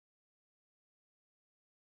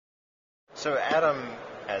So Atom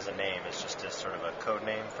as a name is just a sort of a code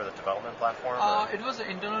name for the development platform? It was an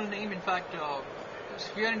internal name. In fact,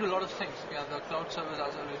 we are into a lot of things. We have the cloud service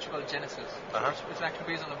as well, which we call Genesis. It's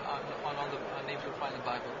actually based on all the names you'll find in the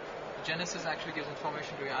Bible. Genesis actually gives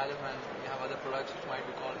information to Adam, and we have other products which might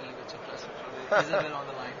be called Eve, etc. There's Isabel on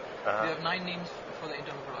the line. We have 9 names for the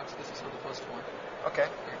internal products. This is for the first one. Okay.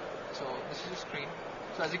 So this is the screen.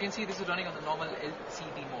 So as you can see, this is running on the normal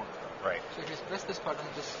LCD mode. Right. So if you press this button,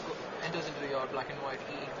 this enters into your black and white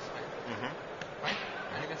e-ink display. Right?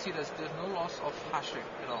 And you can see there's no loss of hash rate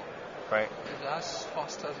at all. Right. It's as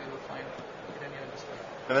fast as you will find in any other display.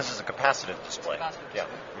 And this is a capacitive display. It's a capacitive display.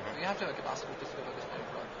 So you have to have a capacitive display for this kind of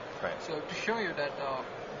product. Right. So to show you that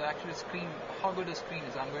the actual screen, how good the screen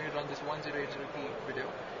is, I'm going to run this 1080p video.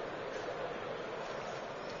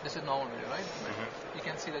 This is normal video, right? You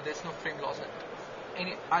can see that there's no frame loss at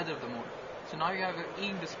either of the mode. So now you have an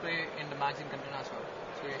e-ink display in the magazine content as well.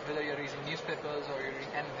 So whether you're using newspapers or you're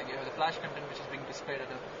using anything, you have the flash content which is being displayed at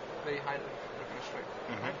a very high refresh rate.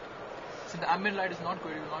 Right? So the ambient light is not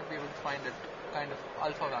good, you will not be able to find that kind of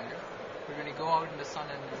alpha value. But when you go out in the sun,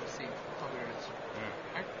 and you will see how good it is.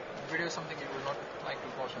 Right? Video is something you will not like to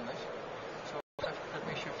watch on this. So let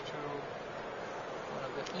me shift to one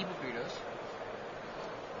of the ebook readers.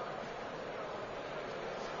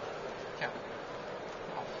 Yeah.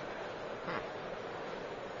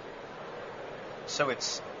 So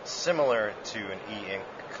it's similar to an e-ink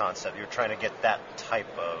concept. You're trying to get that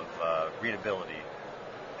type of readability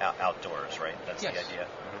outdoors, right? That's the idea.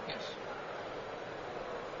 Yes.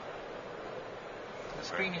 The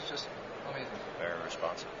screen is just amazing. Very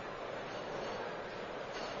responsive.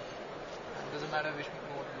 It doesn't matter which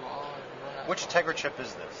mode you are. Which Tegra chip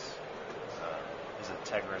is this? Is it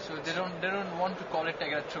Tegra? So they don't want to call it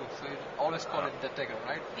Tegra 2, so you always call it the Tegra,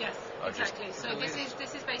 right? Yes, exactly. So this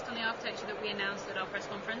is based on the architecture that we announced at our press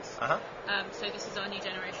conference. So this is our new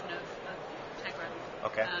generation of Tegra.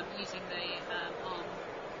 Okay. Using the ARM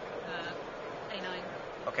A9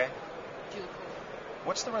 okay. dual core.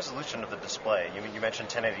 What's the resolution of the display? You mentioned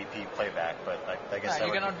 1080p playback, but I guess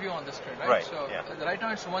you cannot view on the screen, right? Right. So right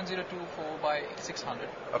now it's 1024 by 600.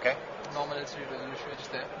 Okay. Normal LCD resolution which is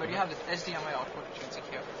there, but you have this HDMI output which you can see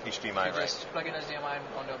here. HDMI, you just plug in HDMI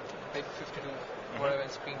on a big 52 whatever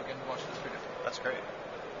screen you can watch this video. That's great.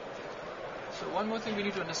 So one more thing we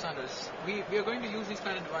need to understand is we are going to use these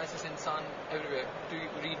kind of devices in sun everywhere to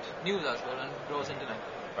read news as well and browse internet.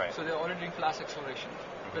 Right. So they're already doing flash acceleration.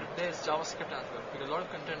 But there's JavaScript as well, because a lot of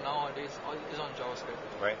content nowadays is on JavaScript.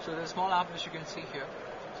 Right. So there's a small app which you can see here.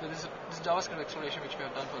 So this is JavaScript acceleration which we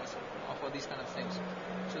have done for these kind of things.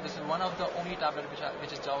 So this is one of the only tablet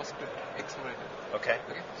which is JavaScript accelerated. Okay.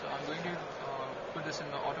 So I'm going to put this in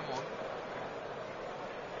the auto mode.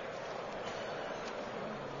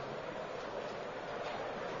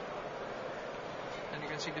 And you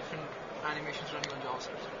can see different animations running on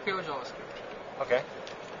JavaScript. Pure JavaScript. Okay.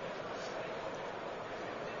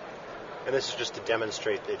 And this is just to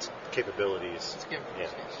demonstrate its capabilities. Its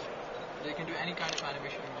capabilities, yes. They can do any kind of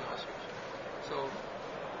animation in JavaScript. So,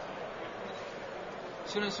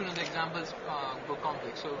 soon as the examples go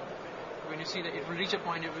complex, so when you see that it will reach a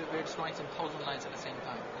point where it's drawing some 1,000 lines at the same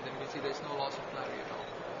time, and then you see there's no loss of clarity at all.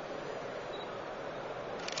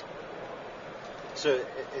 So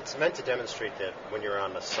it's meant to demonstrate that when you're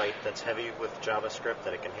on a site that's heavy with JavaScript,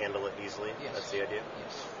 that it can handle it easily? Yes. That's the idea?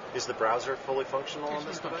 Yes. Is the browser fully functional on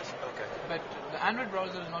this device? Okay. But the Android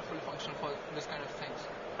browser is not fully functional for this kind of things.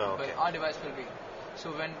 Oh, okay. But our device will be.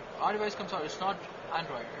 So when our device comes out, it's not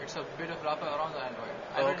Android. It's a bit of wrapper around the Android.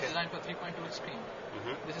 Android is designed for 3.2 screen.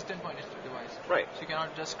 This is 10.8 device. Right. So you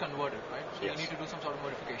cannot just convert it, right? So yes. you need to do some sort of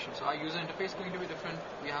modification. So our user interface is going to be different.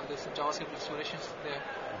 We have this JavaScript installations there,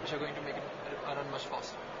 which are going to make it run much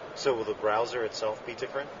faster. So will the browser itself be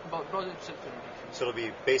different? Browser itself will be different. So it'll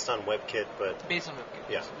be based on WebKit, but... Based on WebKit.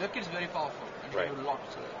 Yeah. So WebKit is very powerful and can do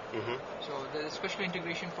lots of it. So there's a special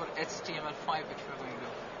integration for HTML5 which we're going to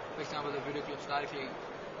do. For example, the video clips directly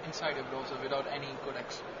inside your browser without any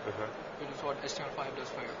codecs, which is what HTML5 does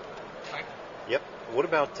for you, right? Yep. What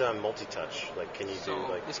about multi-touch? Like, can you do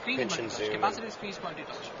like the screen pinch and zoom? Capacitive screen is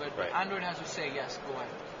multi-touch, but Android has to say yes, go ahead.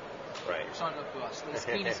 Right. It's not up to us. The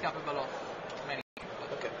screen is capable of many.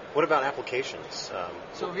 Okay. What about applications?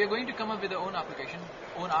 So we are going to come up with our own application,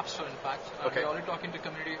 own app store in fact. Okay. We're already talking to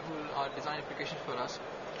community who are design applications for us.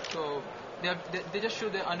 So they just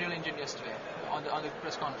showed their Unreal Engine yesterday on the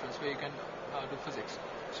press conference where you can do physics.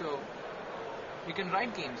 So You can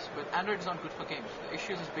write games, but Android is not good for games. The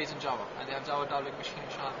issues is based in Java, and they have Java Dalvik machine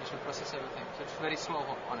sharp, which will process everything. So it's very slow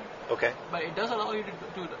on it. Okay. But it does allow you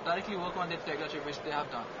to directly work on the Tegra chip, which they have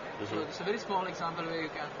done. So it's a very small example where you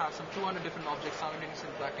can have some 200 different objects simultaneously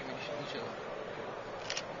interacting with each other.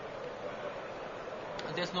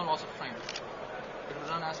 And there's no loss of frame. It will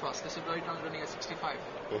run as fast. This is right now running at 65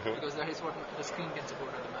 because that is what the screen can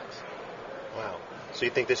support at the max. Wow. So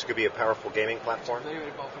you think this could be a powerful gaming platform? Very,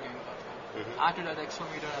 very powerful gaming platform. Add to that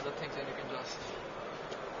accelerometer and other things, and you can just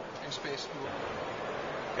in space do it.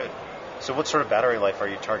 Good. So what sort of battery life are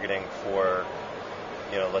you targeting for,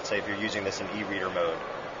 let's say if you're using this in e-reader mode?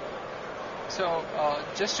 So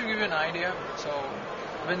just to give you an idea, so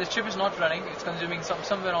when the chip is not running, it's consuming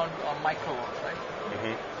somewhere on microwatt,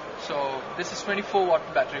 right? So this is 24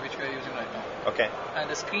 watt battery which we are using right now. Okay. And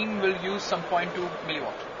the screen will use some 0.2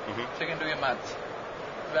 milliwatt. So you can do your maths.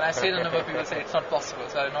 When I say the number, people say it's not possible,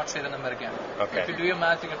 so I will not say the number again. Okay. If you do your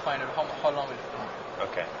math, you can find out how long it will take.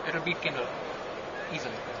 Okay. It will beat Kindle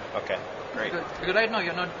easily. Okay. Great. Because right now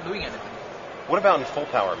you're not doing anything. What about in full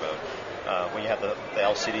power mode, when you have the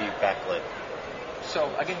LCD backlit? So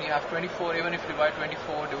again, you have 24. Even if you divide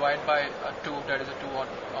 24 divide by 2, that is a 2 watt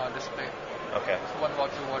display. Okay. 1 watt,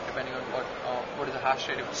 2 watt, depending on what is the hash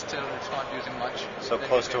rate. If it's not using much. So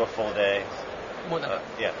close to a full day. More than that.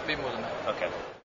 Yeah. Way more than that. Okay.